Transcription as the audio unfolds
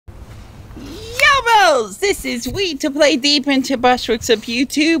Hellos! This is Wii2Play deep into brushworks of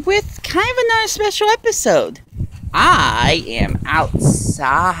YouTube with kind of another special episode. I am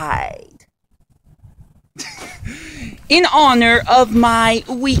outside. In honor of my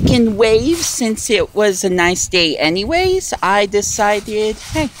weekend wave, since it was a nice day anyways, I decided,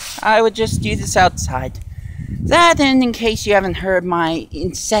 hey, I would just do this outside. That, and in case you haven't heard my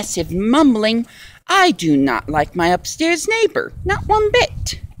incessant mumbling, I do not like my upstairs neighbor. Not one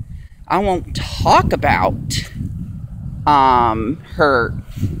bit. I won't talk about her,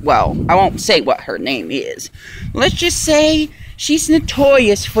 well, I won't say what her name is. Let's just say she's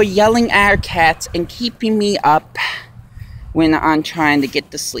notorious for yelling at her cats and keeping me up when I'm trying to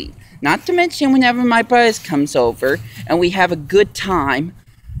get to sleep. Not to mention whenever my brother comes over and we have a good time,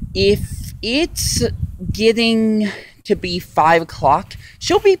 if it's getting to be 5 o'clock,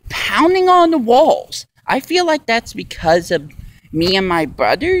 she'll be pounding on the walls. I feel like that's because of me and my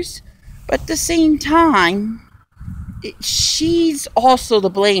brothers. But at the same time, she's also to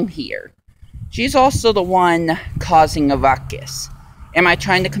blame here. She's also the one causing a ruckus. Am I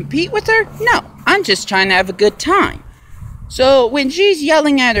trying to compete with her? No, I'm just trying to have a good time. So when she's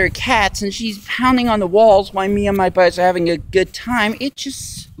yelling at her cats and she's pounding on the walls while me and my brothers are having a good time, it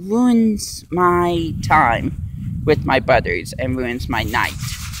just ruins my time with my brothers and ruins my night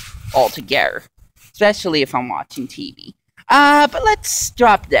altogether. Especially if I'm watching TV. But let's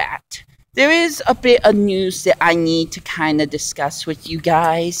drop that. There is a bit of news that I need to kind of discuss with you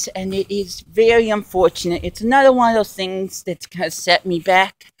guys, and it is very unfortunate. It's another one of those things that has set me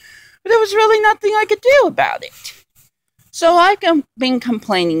back, but there was really nothing I could do about it. So I've been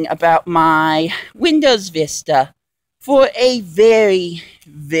complaining about my Windows Vista for a very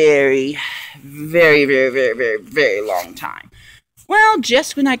long time. Well,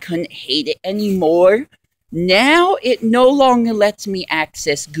 just when I couldn't hate it anymore, now it no longer lets me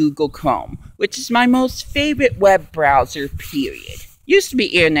access Google Chrome, which is my most favorite web browser, period. Used to be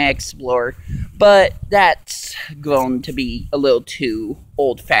Internet Explorer, but that's grown to be a little too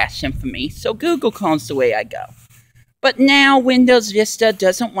old-fashioned for me, so Google Chrome's the way I go. But now Windows Vista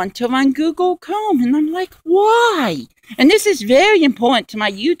doesn't want to run Google Chrome, and I'm like, why? And this is very important to my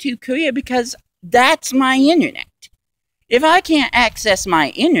YouTube career because that's my internet. If I can't access my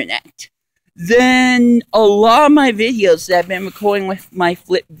internet, then a lot of my videos that I've been recording with my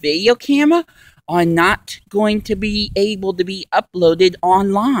flip video camera are not going to be able to be uploaded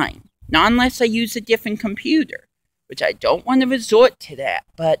online. Not unless I use a different computer, which I don't want to resort to that,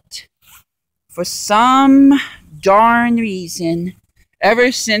 but for some darn reason,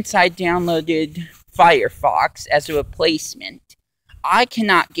 ever since I downloaded Firefox as a replacement, I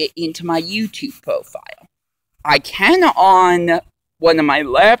cannot get into my YouTube profile. I can on one of my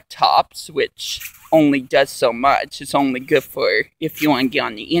laptops, which only does so much. It's only good for if you want to get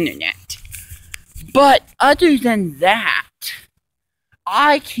on the internet. But other than that,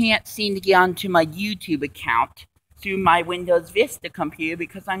 I can't seem to get onto my YouTube account through my Windows Vista computer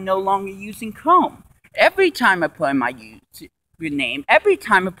because I'm no longer using Chrome. Every time I put in my YouTube name, every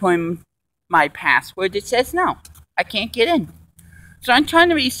time I put in my password, it says no, I can't get in. So I'm trying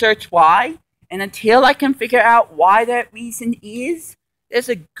to research why. And until I can figure out why that reason is, there's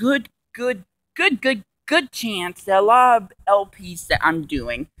a good chance that a lot of LPs that I'm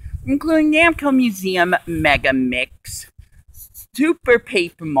doing, including Namco Museum Mega Mix, Super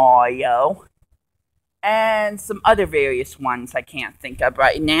Paper Mario, and some other various ones I can't think of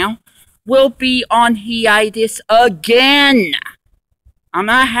right now, will be on hiatus again. I'm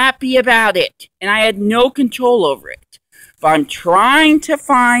not happy about it, and I had no control over it. But I'm trying to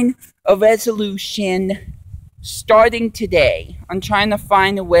find a resolution starting today. I'm trying to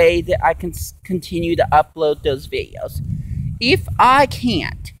find a way that I can continue to upload those videos. If I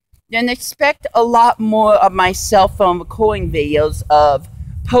can't, then expect a lot more of my cell phone recording videos of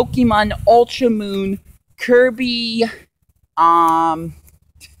Pokemon Ultra Moon, Kirby, Battle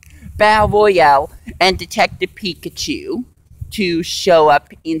Royale, and Detective Pikachu to show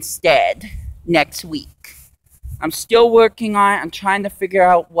up instead next week. I'm still working on it. I'm trying to figure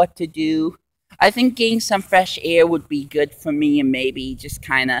out what to do. I think getting some fresh air would be good for me and maybe just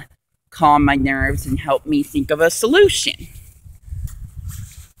kind of calm my nerves and help me think of a solution.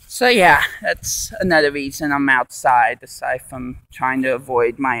 So yeah, that's another reason I'm outside, aside from trying to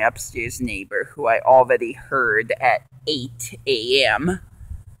avoid my upstairs neighbor, who I already heard at 8 a.m.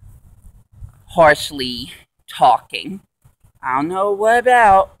 harshly talking. I don't know what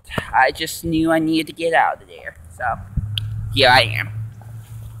about. I just knew I needed to get out of there. So, here I am.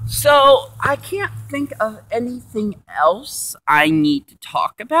 So, I can't think of anything else I need to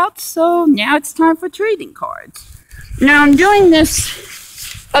talk about, so now it's time for trading cards. Now, I'm doing this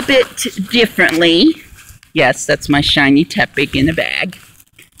a bit differently. Yes, that's my shiny Setback in a bag.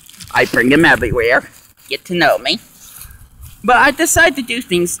 I bring them everywhere. Get to know me. But I decided to do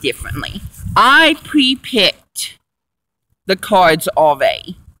things differently. I pre-picked the cards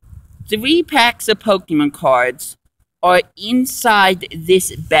already. 3 packs of Pokemon cards are inside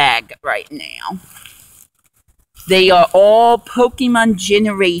this bag right now. They are all Pokemon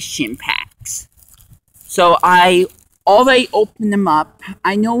Generation packs. So I already opened them up.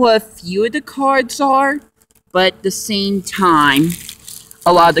 I know what a few of the cards are, but at the same time,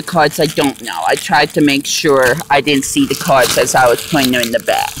 a lot of the cards I don't know. I tried to make sure I didn't see the cards as I was putting them in the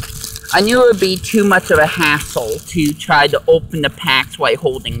bag. I knew it would be too much of a hassle to try to open the packs while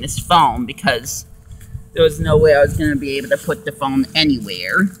holding this phone, because there was no way I was going to be able to put the phone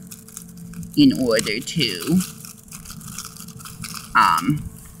anywhere in order to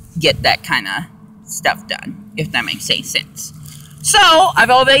get that kind of stuff done, if that makes any sense. So,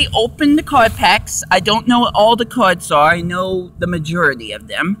 I've already opened the card packs. I don't know what all the cards are. I know the majority of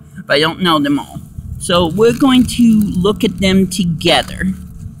them, but I don't know them all. So, we're going to look at them together.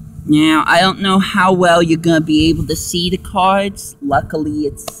 Now, I don't know how well you're going to be able to see the cards. Luckily,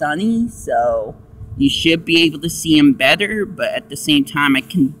 it's sunny, so you should be able to see them better, but at the same time, I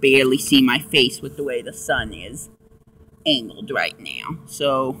can barely see my face with the way the sun is angled right now.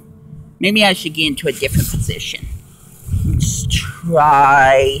 So, maybe I should get into a different position. Let's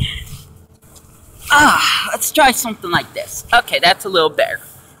try something like this. Okay, that's a little better.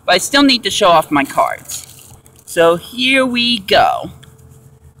 But I still need to show off my cards. So here we go.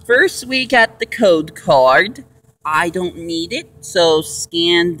 First, we got the code card. I don't need it, so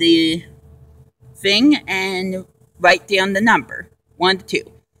scan the thing and write down the number. 1 to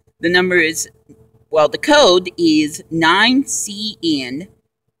 2. The number is, well, the code is 9CN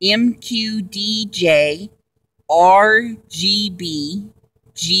MQDJ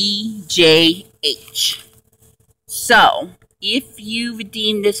RGBGJH. So, if you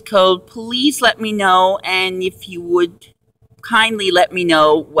redeem this code, please let me know, and if you would kindly let me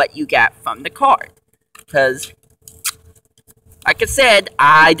know what you got from the card. Because, like I said,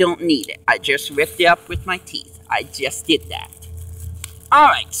 I don't need it. I just ripped it up with my teeth. I just did that.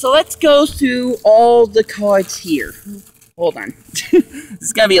 Alright, so let's go through all the cards here. Hold on. This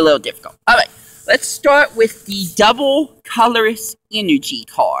is going to be a little difficult. Alright. Let's start with the double colorless energy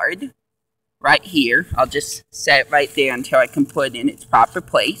card. Right here. I'll just set it right there until I can put it in its proper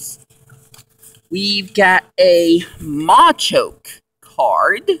place. We've got a Machoke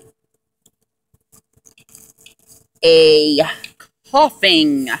card. A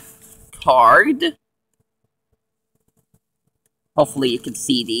Coughing card. Hopefully you can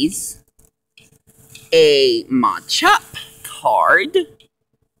see these. A Machop card.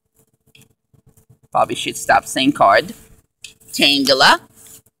 Probably should stop saying card. Tangela.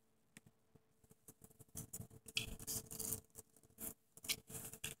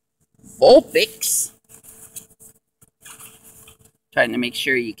 Vulpix. Trying to make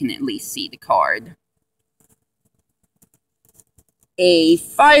sure you can at least see the card. A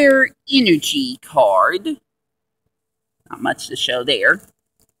Fire Energy card. Not much to show there.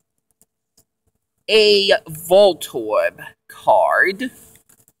 A Voltorb card.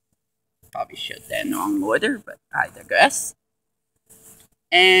 Probably showed that in the wrong order, but I digress.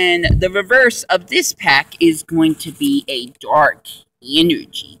 And the reverse of this pack is going to be a Dark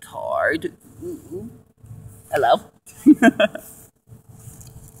Energy card. Ooh. Hello.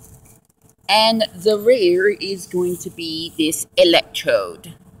 And the rare is going to be this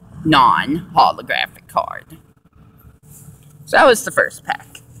Electrode non-holographic card. So that was the first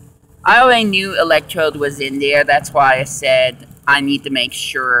pack. I already knew Electrode was in there. That's why I said I need to make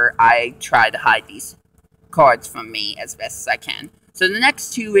sure I try to hide these cards from me as best as I can. So the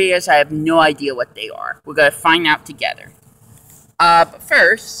next 2 rares, I have no idea what they are. We're going to find out together. But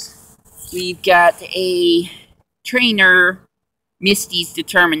first, we've got a Trainer Misty's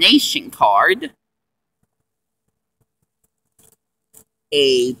Determination card.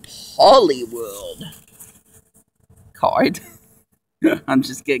 A Poliwhirl card. I'm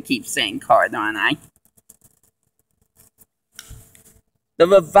just going to keep saying card, aren't I? The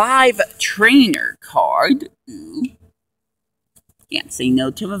Revive Trainer card. Ooh. Can't say no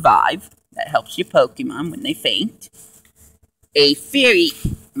to Revive. That helps your Pokemon when they faint. A Fairy...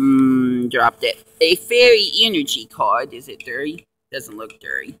 dropped it. A Fairy Energy card. Is it dirty? Doesn't look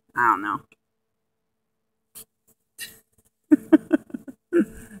dirty. I don't know.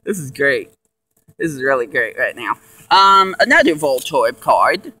 This is great. This is really great right now. Another Voltorb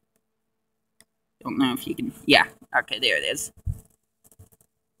card. Don't know if you can... Yeah. Okay, there it is.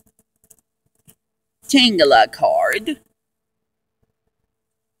 Tangela card.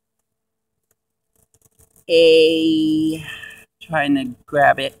 a, trying to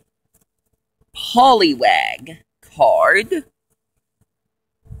grab it, Poliwag card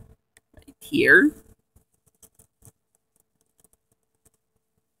right here,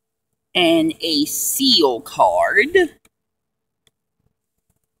 and a seal card,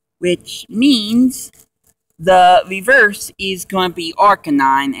 which means the reverse is going to be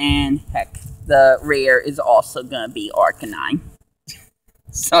Arcanine, and heck, the rare is also going to be Arcanine.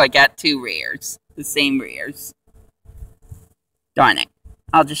 So I got two rares, the same rares. Darn it.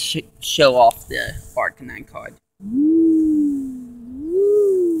 I'll just show off the Arcanine card.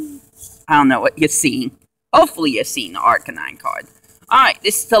 I don't know what you're seeing. Hopefully you're seeing the Arcanine card. Alright,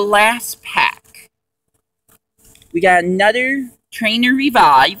 this is the last pack. We got another Trainer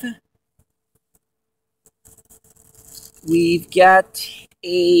Revive. We've got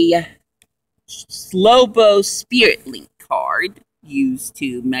a Slowbo Spirit Link card, used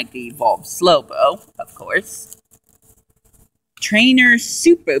to Mega Evolve Slowbo, of course. Trainer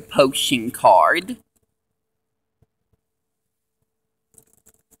Super Potion card.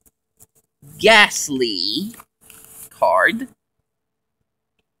 Ghastly card.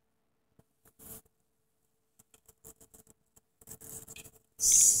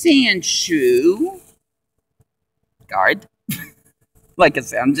 Sandshrew card. Like I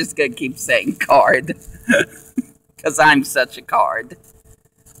said, I'm just gonna keep saying card. Because I'm such a card.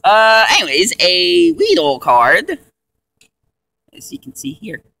 Anyways, a Weedle card. As you can see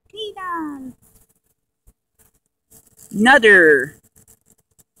here. Weedle. Another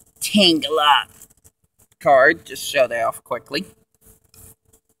Tangela card. Just show that off quickly.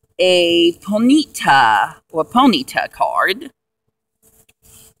 A Ponyta card.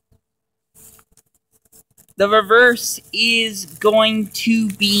 The reverse is going to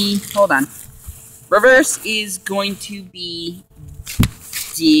be, hold on. Reverse is going to be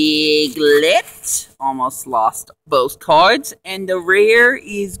Diglett. Almost lost both cards. And the rare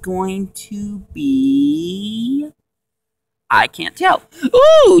is going to be, I can't tell.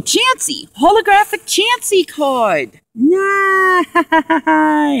 Ooh, Chansey. Holographic Chansey card. Nice.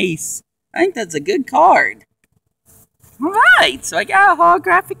 I think that's a good card. Alright, so I got a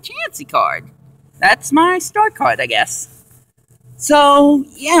holographic Chansey card. That's my start card, I guess. So,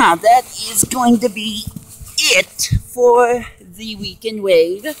 yeah, that is going to be it for the Weekend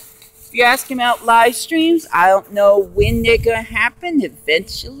Wave. If you're asking about live streams, I don't know when they're going to happen,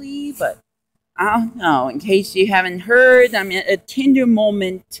 eventually, but I don't know. In case you haven't heard, I'm at a tender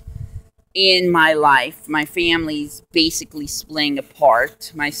moment in my life. My family's basically splitting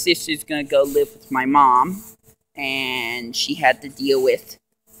apart. My sister's going to go live with my mom, and she had to deal with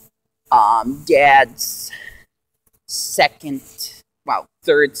Dad's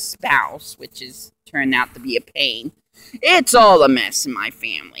third spouse, which is turned out to be a pain. It's all a mess in my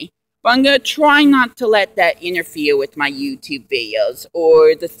family. But I'm going to try not to let that interfere with my YouTube videos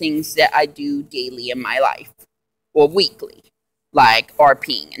or the things that I do daily in my life, or weekly, like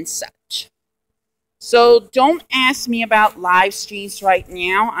RPing and such. So don't ask me about live streams right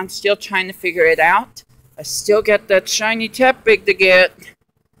now. I'm still trying to figure it out. I still got that shiny Setback to get.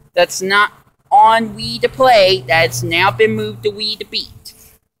 That's not on Wii2Play. That's now been moved to Wii2Beat.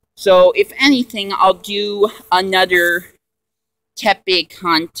 So, if anything, I'll do another Setback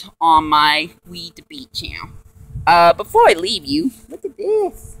hunt on my Wii2Beat channel. Before I leave you, look at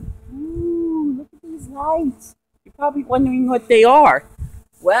this. Ooh, look at these lights. You're probably wondering what they are.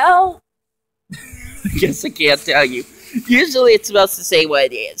 Well, I guess I can't tell you. Usually it's supposed to say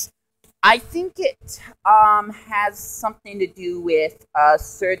what it is. I think it has something to do with a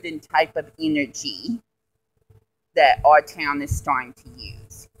certain type of energy that our town is starting to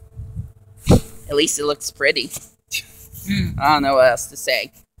use. At least it looks pretty. I don't know what else to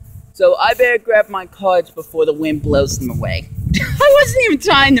say. So I better grab my cards before the wind blows them away. I wasn't even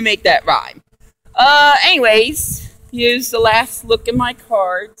trying to make that rhyme. Anyways, here's the last look at my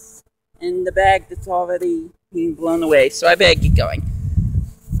cards and the bag that's already being blown away. So I better get going.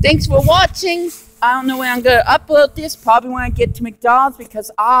 Thanks for watching. I don't know when I'm going to upload this. Probably when I get to McDonald's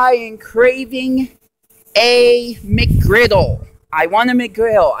because I am craving a McGriddle. I want a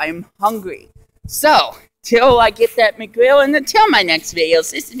McGriddle. I'm hungry. So, till I get that McGriddle and until my next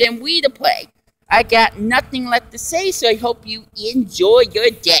videos, this has been Wii2Play. I got nothing left to say, so I hope you enjoy your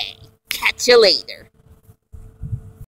day. Catch you later.